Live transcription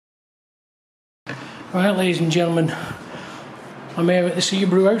Right, ladies and gentlemen, I'm here at the Sea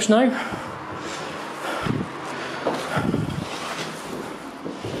Brew House now.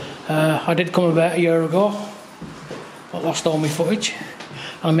 I did come about a year ago, but lost all my footage.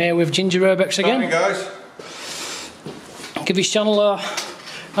 I'm here with Ginger Urbex again. Hi guys. Give his channel a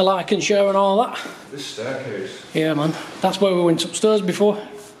like and share and all that. This staircase. Yeah, man. That's where we went upstairs before.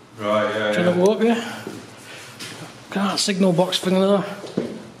 Right, yeah, Trying to walk here. Look at that signal box thing there.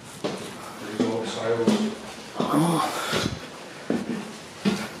 Oh.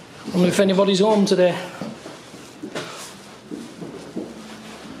 I wonder if anybody's home today.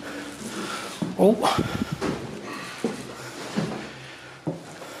 Oh.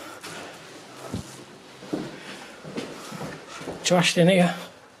 Trashed in here.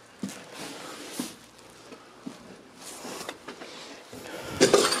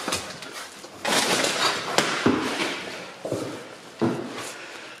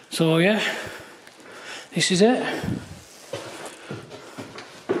 So yeah, this is it.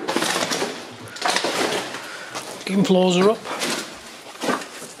 Game floors are up.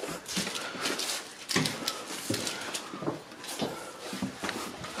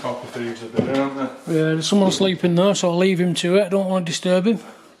 Copper thieves have been in, aren't they? Yeah, there's someone sleeping there, so I'll leave him to it. I don't want to disturb him.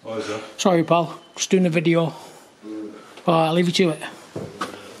 What is that? Sorry, pal. Just doing a video. Alright, I'll leave you to it.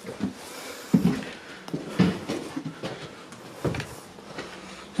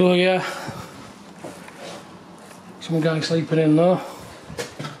 So yeah, some guy sleeping in there.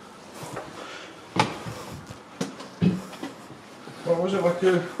 What was it, like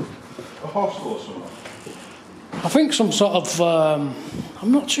a hostel or something? I think some sort of,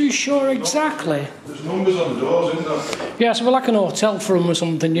 I'm not too sure exactly. There's numbers on the doors, isn't there? Yeah, so like an hotel for them or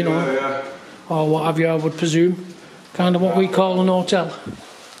something, you know. Yeah. Or what have you, I would presume. Kind of what we call an hotel.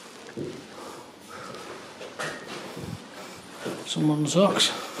 Someone's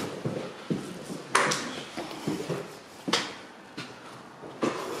socks.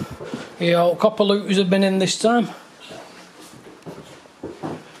 Yeah, copper looters have been in this time.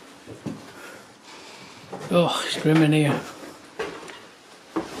 Oh, it's grim in here.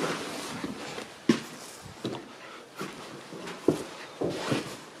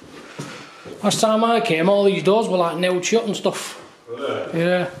 Last time I came, all these doors were like nailed shut and stuff. Really?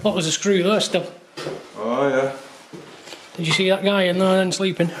 Yeah, that was a screw there still. Oh yeah. Did you see that guy in there then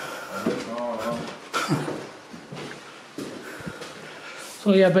sleeping?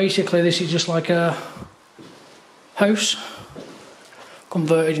 So yeah, basically this is just like a house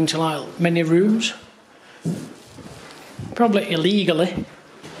converted into like many rooms, probably illegally,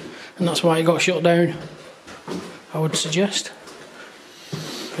 and that's why it got shut down, I would suggest.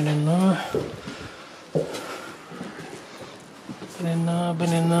 Been in there, been in there,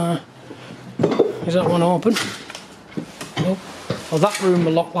 been in there. Is that one open? Nope. Well, that room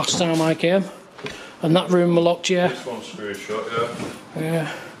was locked last time I came, and that room was locked, yeah. This one's screwed shut, yeah.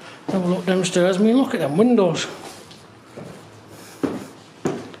 Yeah. Have a look downstairs. I mean, look at them windows.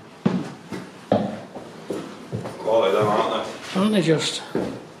 Quality them, aren't they? Aren't they just?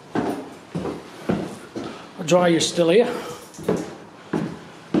 The dryer's still here.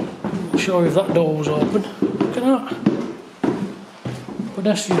 Not sure if that door was open. Look at that.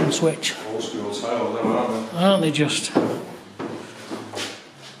 Pedestrian switch. Old school style, them, aren't they? Aren't they just?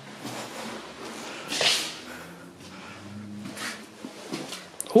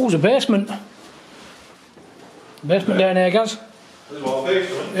 Oh, there's a basement. Basement down here, guys. There's one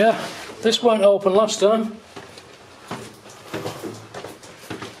basement. Yeah, this weren't open last time.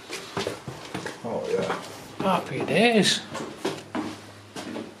 Oh yeah. Happy days.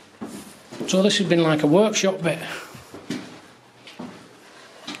 So this has been like a workshop bit.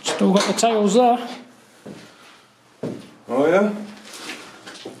 Still got the tiles there. Oh yeah.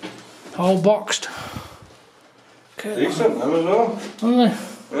 All boxed. Decent them as well. Aren't they?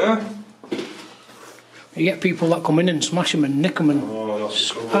 Yeah. You get people that come in and smash them and nick them and Oh,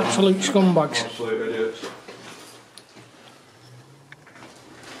 that's cool. absolute scumbags. Absolute idiots.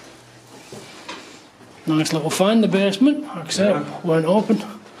 Nice little find, the basement. Like I said, weren't open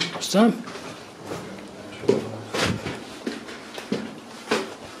last time.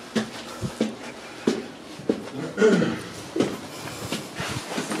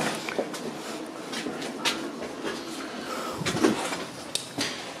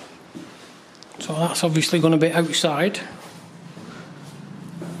 So that's obviously going to be outside.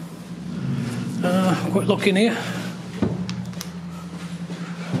 Quick look in here.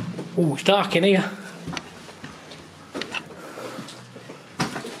 Oh, it's dark in here.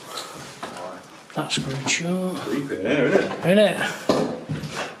 That's screwed shut. Creepy in here, isn't it? Isn't it?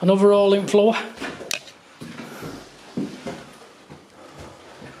 Another rolling floor.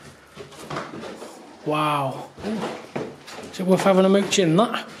 Wow. Is it worth having a mooch in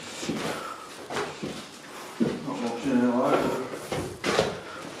that? Not much in it like.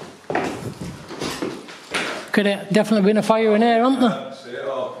 Could it definitely been a fire in here, hasn't there? See it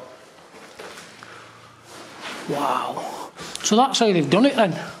all. Wow. So that's how they've done it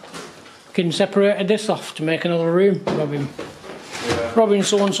then. Can separated this off to make another room. Robbing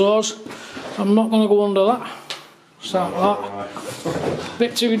so-and-so's. I'm not going to go under that. Start that.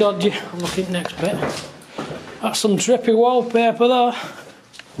 Bit too dodgy. I'll look at the next bit. That's some trippy wallpaper there.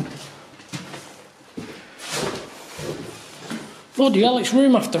 Bloody hell, it's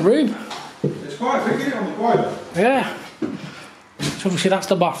room after room. It's quite big, isn't it, on the corner? Yeah. So obviously that's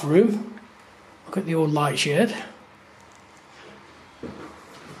the bathroom. Look at the old light shade.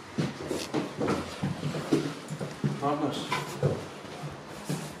 Madness.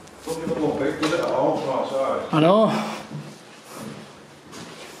 Doesn't even look big, does it, at all from outside? I know.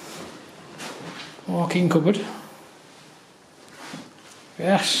 Walk-in cupboard.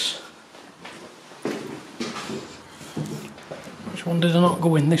 Yes. Which one did I not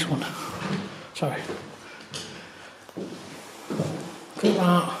go in? This one. Sorry. Look at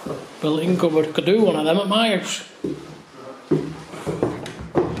that. Built-in cupboard. Could do one of them at my house.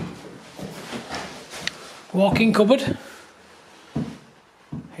 Walk-in cupboard.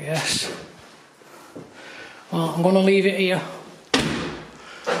 Yes. Well, I'm going to leave it here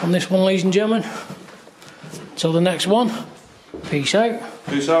on this one, ladies and gentlemen. Till the next one. Peace out.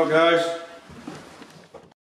 Peace out, guys.